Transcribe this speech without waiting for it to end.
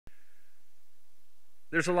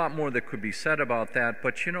There's a lot more that could be said about that,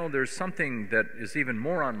 but you know, there's something that is even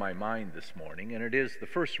more on my mind this morning, and it is the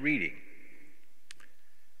first reading,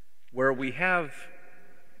 where we have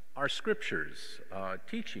our scriptures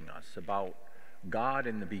teaching us about God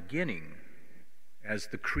in the beginning as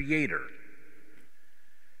the Creator.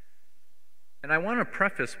 And I want to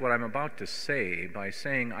preface what I'm about to say by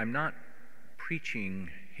saying I'm not preaching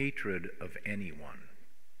hatred of anyone,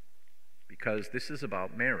 because this is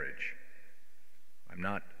about marriage. I'm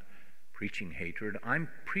not preaching hatred. I'm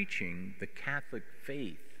preaching the Catholic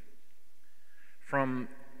faith from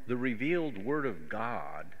the revealed Word of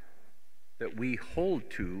God that we hold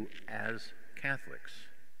to as Catholics.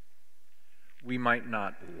 We might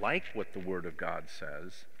not like what the Word of God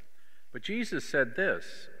says, but Jesus said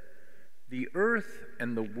this: "The earth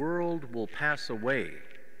and the world will pass away,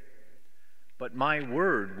 but my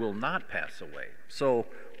word will not pass away." So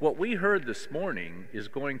what we heard this morning is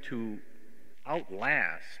going to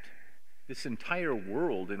outlast this entire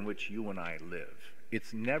world in which you and I live.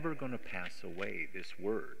 It's never going to pass away, this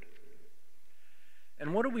word.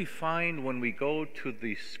 And what do we find when we go to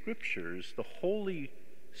the scriptures, the holy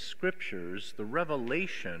scriptures, the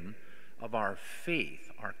revelation of our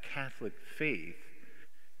faith, our Catholic faith,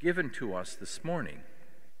 given to us this morning?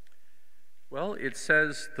 Well, it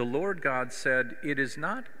says, "The Lord God said, 'It is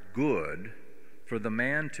not good for the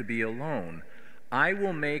man to be alone. I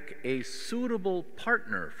will make a suitable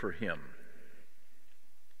partner for him.'"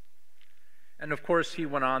 And of course, he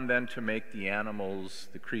went on then to make the animals,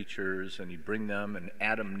 the creatures, and he'd bring them, and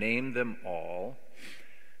Adam named them all.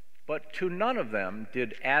 But to none of them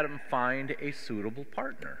did Adam find a suitable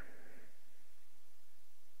partner.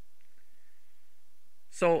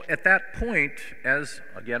 So at that point, as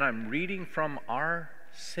again I'm reading from our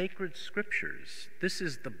sacred scriptures, this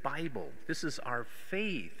is the Bible, this is our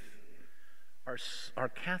faith. Our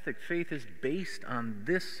Catholic faith is based on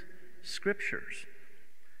this scriptures.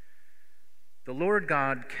 "The Lord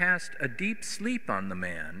God cast a deep sleep on the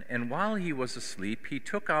man, and while he was asleep, he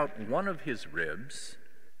took out one of his ribs,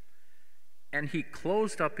 and he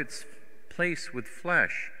closed up its place with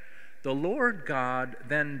flesh. The Lord God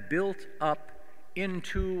then built up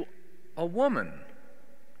into a woman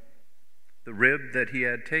the rib that he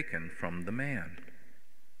had taken from the man."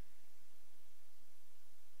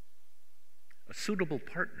 A suitable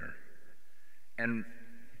partner. And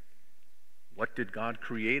what did God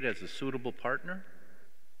create as a suitable partner?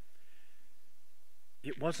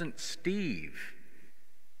 It wasn't Steve.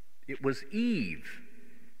 It was Eve.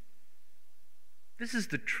 This is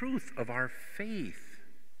the truth of our faith.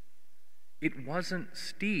 It wasn't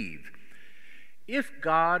Steve. If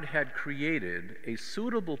God had created a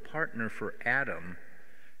suitable partner for Adam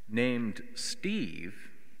named Steve,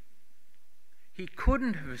 he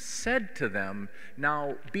couldn't have said to them,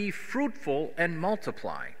 "Now be fruitful and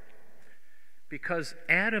multiply," because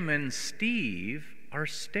Adam and Steve are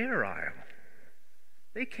sterile.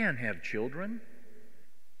 They can't have children.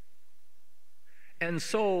 And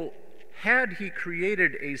so, had he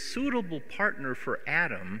created a suitable partner for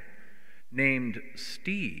Adam named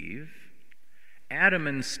Steve, Adam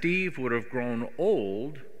and Steve would have grown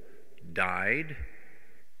old, died,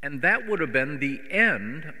 and that would have been the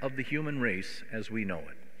end of the human race as we know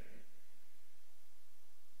it.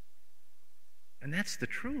 And that's the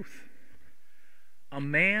truth. A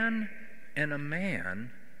man and a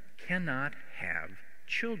man cannot have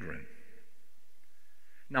children.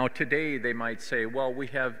 Now, today they might say, well, we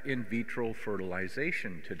have in vitro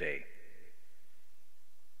fertilization today.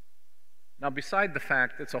 Now, beside the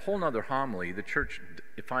fact, it's a whole other homily, the church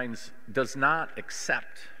does not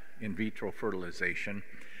accept in vitro fertilization,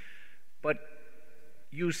 but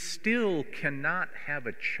you still cannot have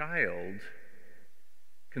a child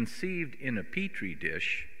conceived in a petri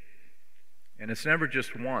dish, and it's never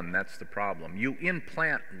just one, that's the problem. You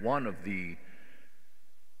implant one of the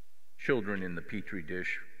children in the petri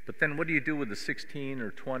dish, but then what do you do with the 16 or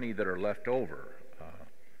 20 that are left over?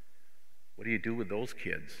 What do you do with those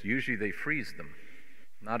kids? Usually they freeze them.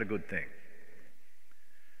 Not a good thing.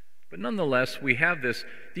 But nonetheless, we have this.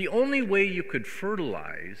 The only way you could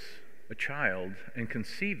fertilize a child and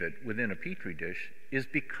conceive it within a petri dish is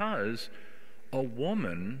because a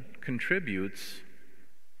woman contributes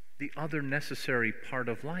the other necessary part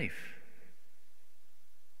of life.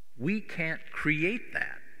 We can't create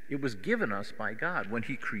that. It was given us by God when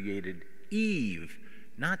he created Eve,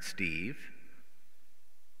 not Steve.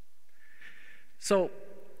 So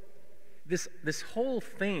this whole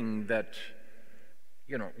thing that,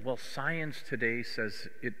 well, science today says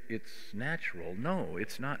it's natural. No,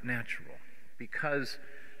 it's not natural, because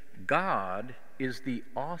God is the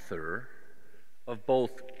author of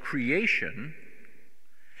both creation,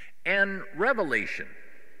 and revelation.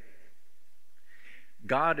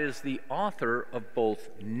 God is the author of both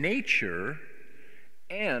nature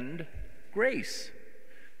and grace.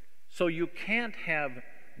 So you can't have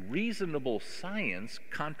reasonable science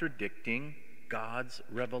contradicting God's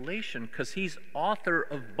revelation, because he's author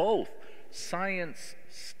of both. Science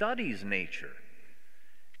studies nature.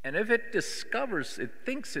 And if it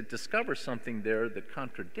thinks it discovers something there that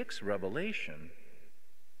contradicts revelation,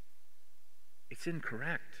 it's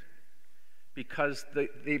incorrect, because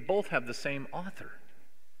they both have the same author,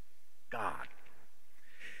 God.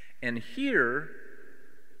 And here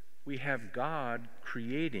we have God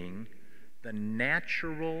creating the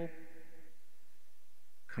natural,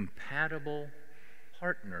 compatible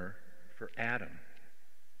partner for Adam.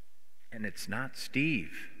 And it's not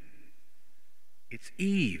Steve, it's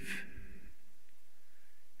Eve.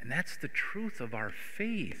 And that's the truth of our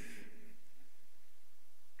faith.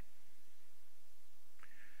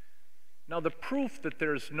 Now, the proof that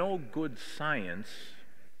there's no good science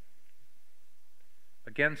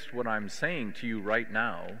against what I'm saying to you right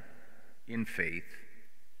now in faith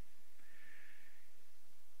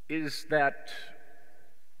is that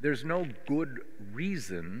there's no good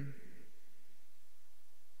reason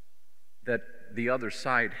that the other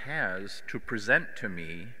side has to present to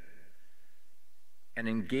me and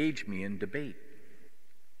engage me in debate.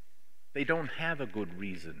 They don't have a good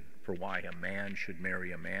reason for why a man should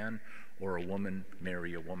marry a man or a woman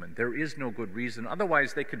marry a woman. There is no good reason.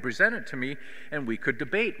 Otherwise, they could present it to me and we could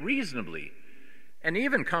debate reasonably and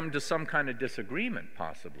even come to some kind of disagreement,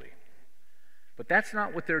 possibly. But that's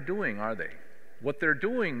not what they're doing, are they? What they're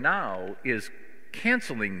doing now is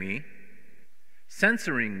canceling me,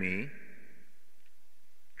 censoring me,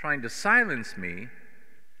 trying to silence me,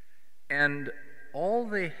 and all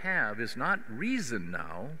they have is not reason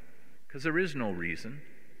now, because there is no reason.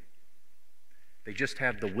 They just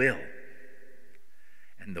have the will.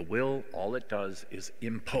 And the will, all it does is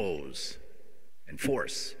impose and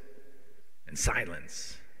force and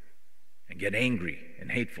silence and get angry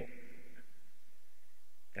and hateful.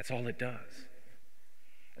 That's all it does.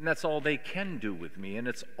 And that's all they can do with me, and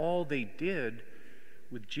it's all they did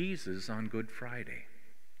with Jesus on Good Friday.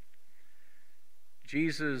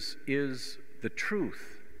 Jesus is the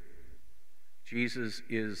truth. Jesus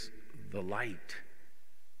is the light.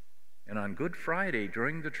 And on Good Friday,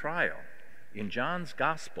 during the trial, in John's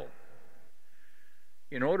Gospel,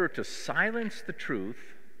 in order to silence the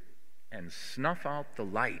truth and snuff out the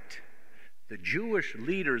light, the Jewish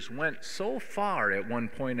leaders went so far at one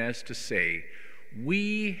point as to say,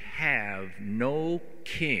 "We have no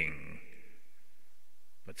king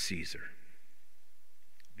but Caesar."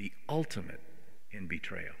 The ultimate in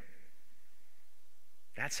betrayal.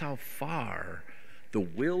 That's how far the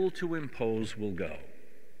will to impose will go,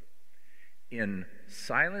 in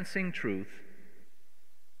silencing truth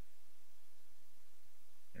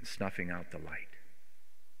and snuffing out the light.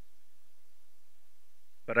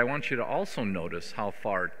 But I want you to also notice how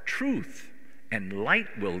far truth and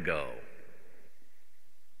light will go.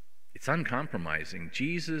 It's uncompromising.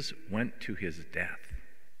 Jesus went to his death.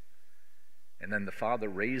 And then the Father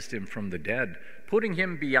raised him from the dead, putting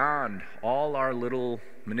him beyond all our little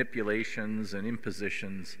manipulations and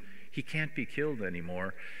impositions. He can't be killed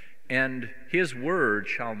anymore. And his word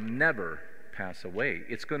shall never pass away.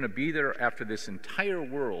 It's going to be there after this entire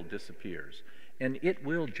world disappears. And it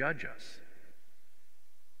will judge us.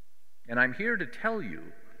 And I'm here to tell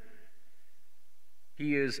you,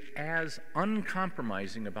 he is as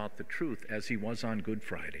uncompromising about the truth as he was on Good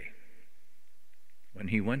Friday, when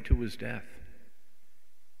he went to his death.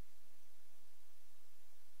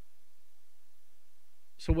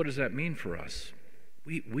 So what does that mean for us?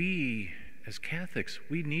 We as Catholics,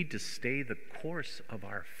 we need to stay the course of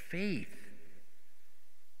our faith.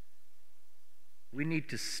 We need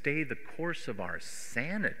to stay the course of our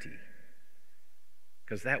sanity,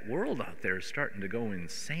 because that world out there is starting to go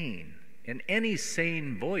insane. And any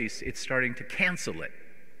sane voice, it's starting to cancel it,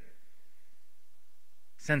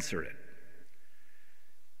 censor it,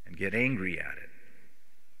 and get angry at it,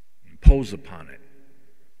 impose upon it,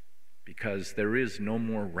 because there is no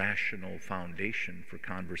more rational foundation for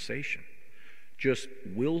conversation. Just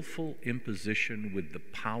willful imposition with the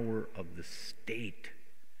power of the state.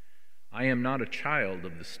 I am not a child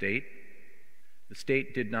of the state. The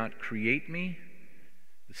state did not create me.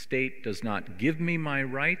 The state does not give me my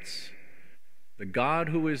rights. The God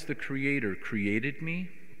who is the creator created me,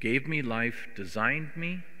 gave me life, designed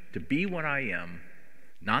me to be what I am,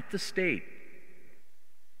 not the state.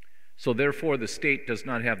 So therefore, the state does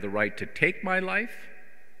not have the right to take my life,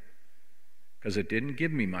 because it didn't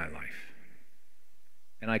give me my life.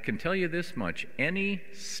 And I can tell you this much, any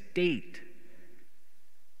state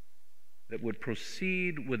that would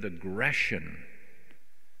proceed with aggression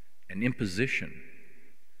and imposition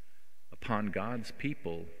upon God's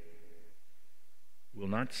people will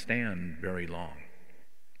not stand very long,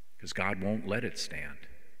 because God won't let it stand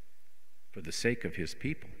for the sake of his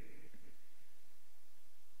people.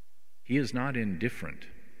 He is not indifferent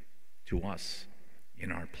to us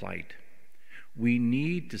in our plight. We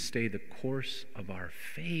need to stay the course of our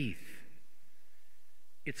faith.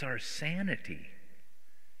 It's our sanity,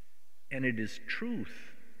 and it is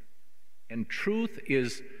truth. And truth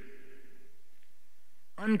is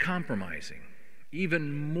uncompromising,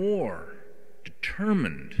 even more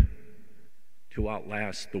determined to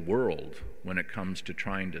outlast the world when it comes to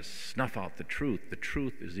trying to snuff out the truth. The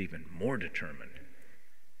truth is even more determined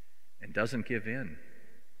and doesn't give in.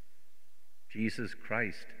 Jesus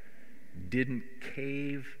Christ didn't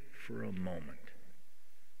cave for a moment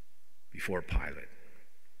before Pilate.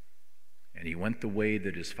 And he went the way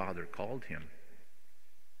that his Father called him.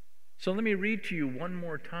 So let me read to you one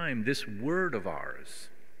more time this word of ours.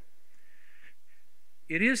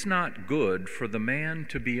 It is not good for the man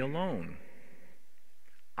to be alone.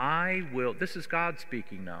 I will, this is God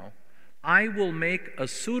speaking now, I will make a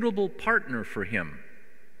suitable partner for him.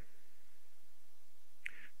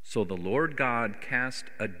 So the Lord God cast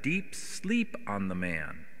a deep sleep on the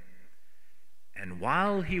man, and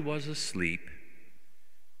while he was asleep,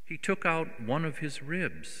 he took out one of his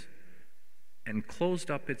ribs and closed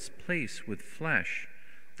up its place with flesh.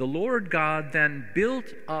 The Lord God then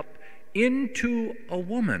built up into a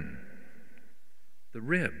woman the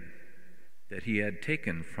rib that he had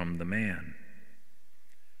taken from the man.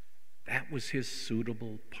 That was his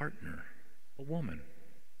suitable partner, a woman.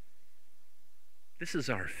 This is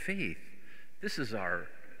our faith. This is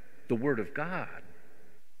the Word of God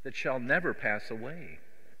that shall never pass away,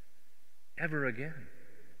 ever again.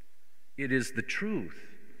 It is the truth,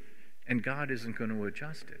 and God isn't going to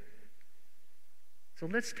adjust it. So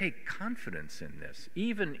let's take confidence in this,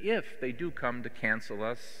 even if they do come to cancel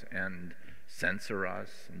us and censor us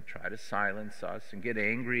and try to silence us and get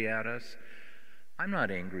angry at us. I'm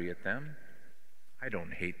not angry at them. I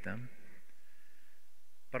don't hate them.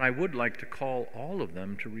 But I would like to call all of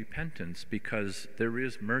them to repentance, because there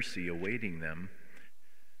is mercy awaiting them.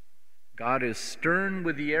 God is stern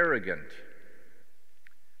with the arrogant,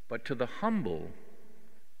 but to the humble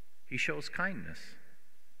he shows kindness.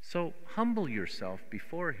 So humble yourself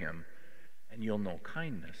before him, and you'll know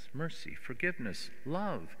kindness, mercy, forgiveness,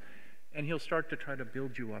 love, and he'll start to try to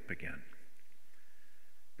build you up again.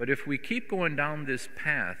 But if we keep going down this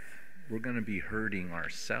path, we're going to be hurting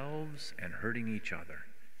ourselves and hurting each other.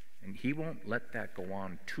 And he won't let that go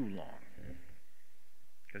on too long,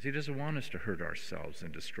 because he doesn't want us to hurt ourselves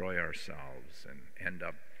and destroy ourselves and end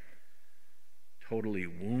up totally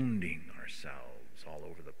wounding ourselves all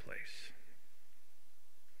over the place.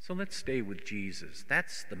 So let's stay with Jesus.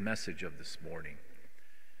 That's the message of this morning.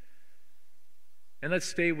 And let's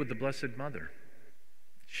stay with the Blessed Mother.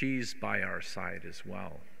 She's by our side as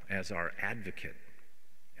well as our advocate,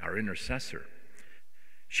 our intercessor.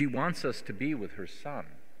 She wants us to be with her Son.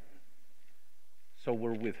 So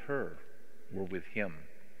we're with her, we're with him.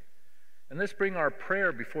 And let's bring our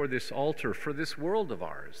prayer before this altar for this world of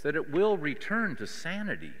ours, that it will return to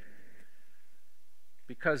sanity,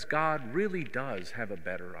 because God really does have a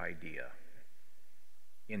better idea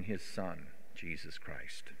in his Son, Jesus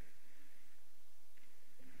Christ.